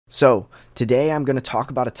So, today I'm going to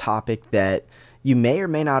talk about a topic that you may or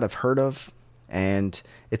may not have heard of, and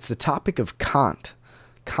it's the topic of Kant.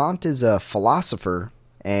 Kant is a philosopher,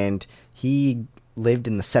 and he lived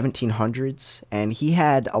in the 1700s, and he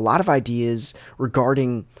had a lot of ideas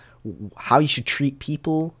regarding how you should treat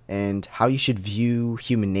people and how you should view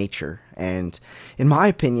human nature. And in my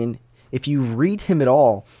opinion, if you read him at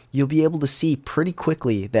all, you'll be able to see pretty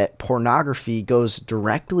quickly that pornography goes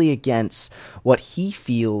directly against what he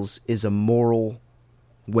feels is a moral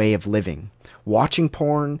way of living. Watching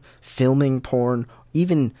porn, filming porn,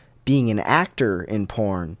 even being an actor in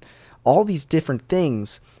porn, all these different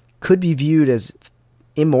things could be viewed as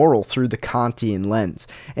immoral through the Kantian lens.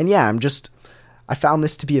 And yeah, I found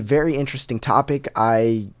this to be a very interesting topic.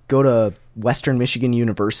 I go to Western Michigan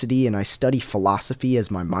University and I study philosophy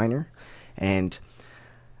as my minor. And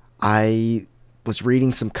I was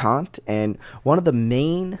reading some Kant, and one of the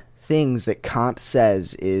main things that Kant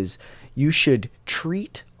says is you should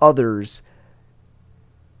treat others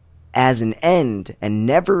as an end and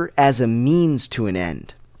never as a means to an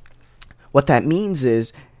end. What that means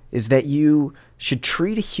is that you should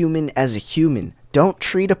treat a human as a human. Don't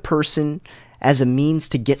treat a person as a means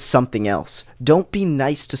to get something else. Don't be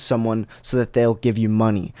nice to someone so that they'll give you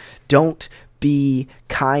money. Don't be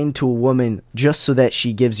kind to a woman just so that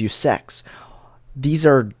she gives you sex. This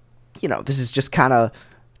is just kind of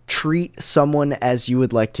treat someone as you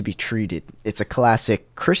would like to be treated. It's a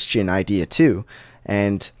classic Christian idea too.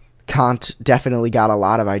 And Kant definitely got a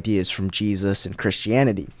lot of ideas from Jesus and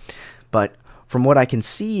Christianity. But from what I can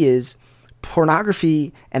see is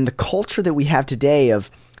pornography and the culture that we have today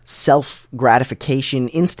of self-gratification,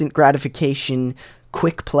 instant gratification,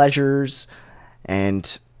 quick pleasures,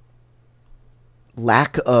 and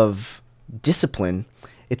lack of discipline,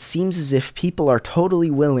 it seems as if people are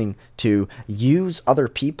totally willing to use other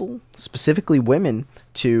people, specifically women,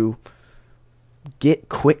 to get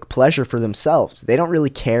quick pleasure for themselves. They don't really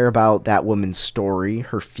care about that woman's story,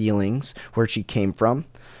 her feelings, where she came from,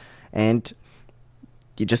 and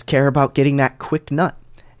you just care about getting that quick nut.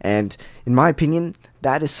 And in my opinion,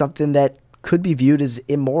 that is something that could be viewed as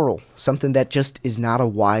immoral, something that just is not a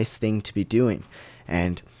wise thing to be doing.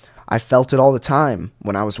 And I felt it all the time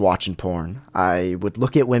when I was watching porn. I would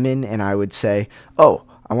look at women and I would say, oh,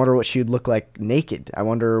 I wonder what she would look like naked. I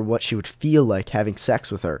wonder what she would feel like having sex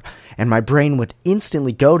with her. And my brain would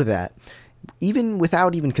instantly go to that, even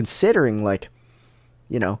without even considering, that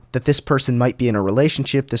this person might be in a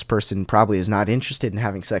relationship. This person probably is not interested in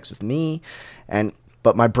having sex with me.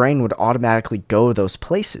 But my brain would automatically go to those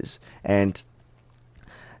places. And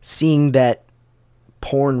seeing that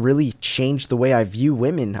porn really changed the way I view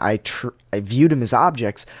women. I viewed them as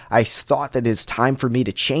objects. I thought that it's time for me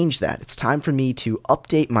to change that. It's time for me to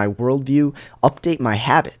update my worldview, update my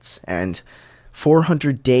habits. And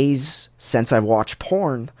 400 days since I've watched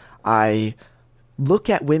porn, I look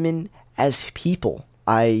at women as people.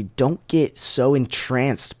 I don't get so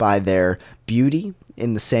entranced by their beauty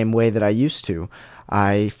in the same way that I used to.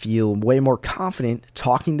 I feel way more confident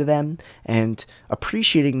talking to them and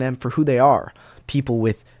appreciating them for who they are. People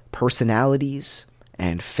with personalities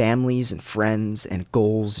and families and friends and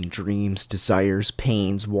goals and dreams, desires,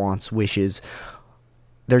 pains, wants, wishes.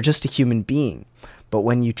 They're just a human being. But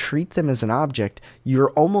when you treat them as an object,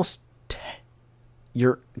 you're going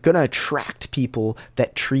to attract people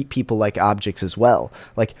that treat people like objects as well.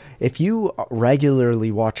 Like, if you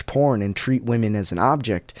regularly watch porn and treat women as an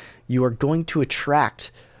object, you are going to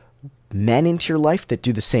attract men into your life that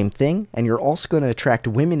do the same thing, and you're also going to attract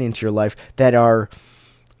women into your life that are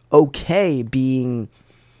okay being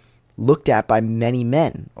looked at by many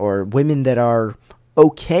men, or women that are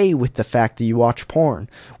okay with the fact that you watch porn,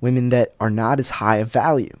 women that are not as high of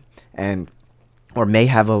value, or may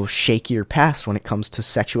have a shakier past when it comes to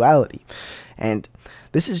sexuality. And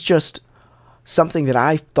this is just something that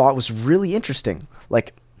I thought was really interesting.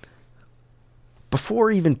 Like,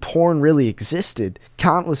 before even porn really existed,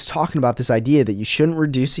 Kant was talking about this idea that you shouldn't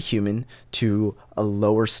reduce a human to a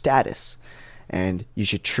lower status. And you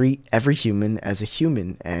should treat every human as a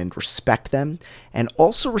human and respect them. And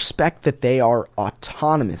also respect that they are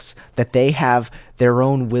autonomous, that they have their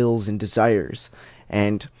own wills and desires.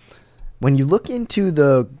 And when you look into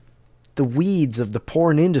the weeds of the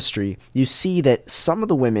porn industry, you see that some of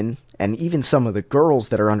the women, and even some of the girls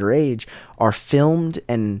that are underage, are filmed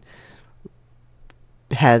and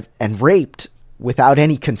raped without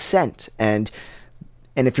any consent. And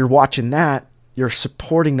if you're watching that, you're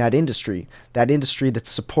supporting that industry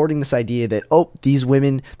that's supporting this idea that, oh, these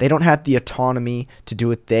women, they don't have the autonomy to do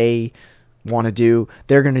what they want to do.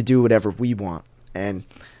 They're going to do whatever we want. And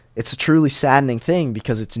it's a truly saddening thing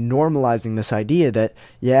because it's normalizing this idea that,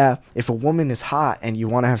 yeah, if a woman is hot and you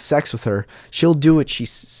want to have sex with her, she'll do what you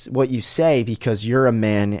say because you're a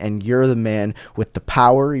man and you're the man with the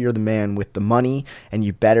power, you're the man with the money, and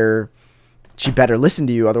she better listen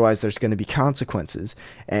to you, otherwise there's going to be consequences.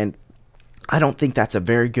 And I don't think that's a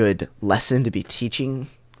very good lesson to be teaching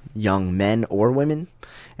young men or women.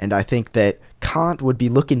 And I think that Kant would be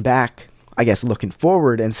looking back, I guess looking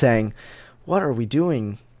forward and saying, what are we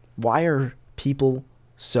doing? Why are people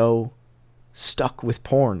so stuck with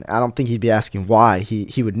porn? I don't think he'd be asking why.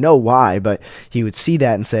 He would know why, but he would see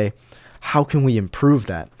that and say, how can we improve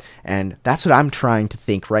that? And that's what I'm trying to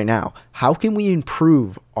think right now. How can we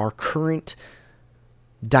improve our current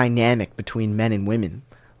dynamic between men and women?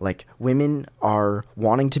 Like, women are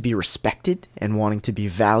wanting to be respected and wanting to be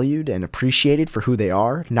valued and appreciated for who they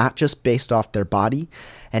are, not just based off their body.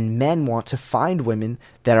 And men want to find women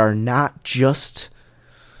that are not just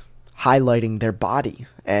highlighting their body.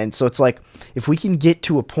 And so it's like, if we can get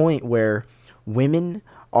to a point where women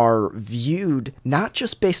are viewed not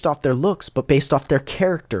just based off their looks, but based off their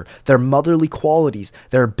character, their motherly qualities,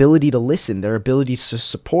 their ability to listen, their ability to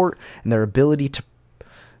support, and their ability to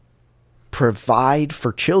provide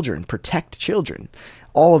for children, protect children,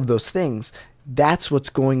 all of those things, that's what's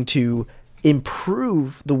going to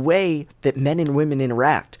improve the way that men and women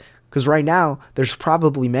interact. Because right now, there's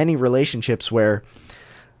probably many relationships where,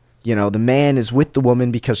 you know, the man is with the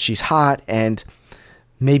woman because she's hot and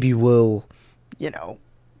maybe will, you know,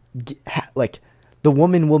 like the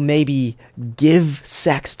woman will maybe give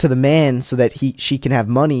sex to the man so that she can have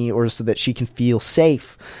money or so that she can feel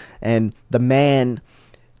safe. And the man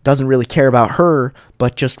doesn't really care about her,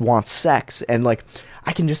 but just wants sex. And like,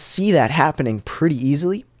 I can just see that happening pretty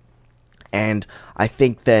easily. And I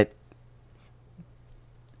think that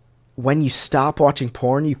when you stop watching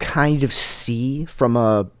porn, you kind of see from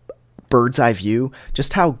a bird's eye view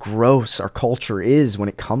just how gross our culture is when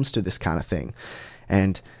it comes to this kind of thing.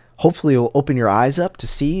 And hopefully it'll open your eyes up to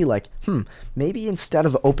see like, maybe instead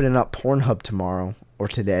of opening up Pornhub tomorrow or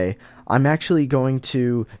today, I'm actually going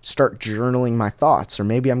to start journaling my thoughts. Or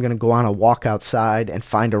maybe I'm going to go on a walk outside and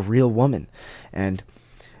find a real woman. And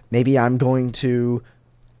maybe I'm going to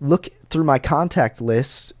look through my contact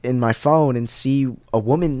lists in my phone and see a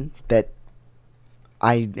woman that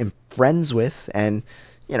I am friends with and,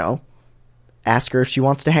 you know, ask her if she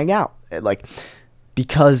wants to hang out. Like,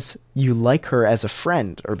 because you like her as a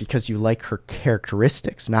friend or because you like her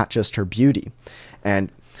characteristics, not just her beauty.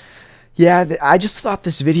 And yeah, I just thought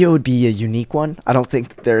this video would be a unique one. I don't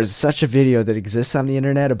think there's such a video that exists on the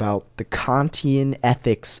internet about the Kantian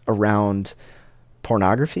ethics around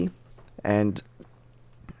pornography. And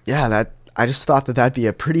yeah, I just thought that that'd be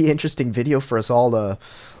a pretty interesting video for us all to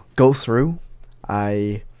go through.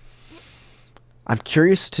 I'm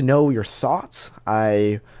curious to know your thoughts.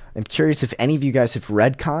 I'm curious if any of you guys have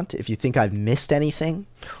read Kant, if you think I've missed anything,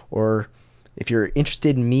 or if you're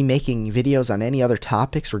interested in me making videos on any other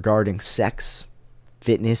topics regarding sex,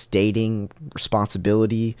 fitness, dating,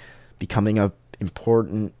 responsibility, becoming a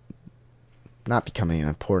improving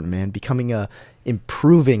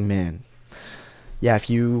man. Yeah, if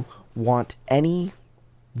you want any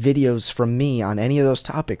videos from me on any of those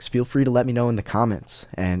topics, feel free to let me know in the comments.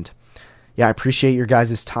 And yeah, I appreciate your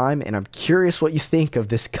guys' time, and I'm curious what you think of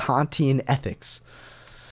this Kantian ethics.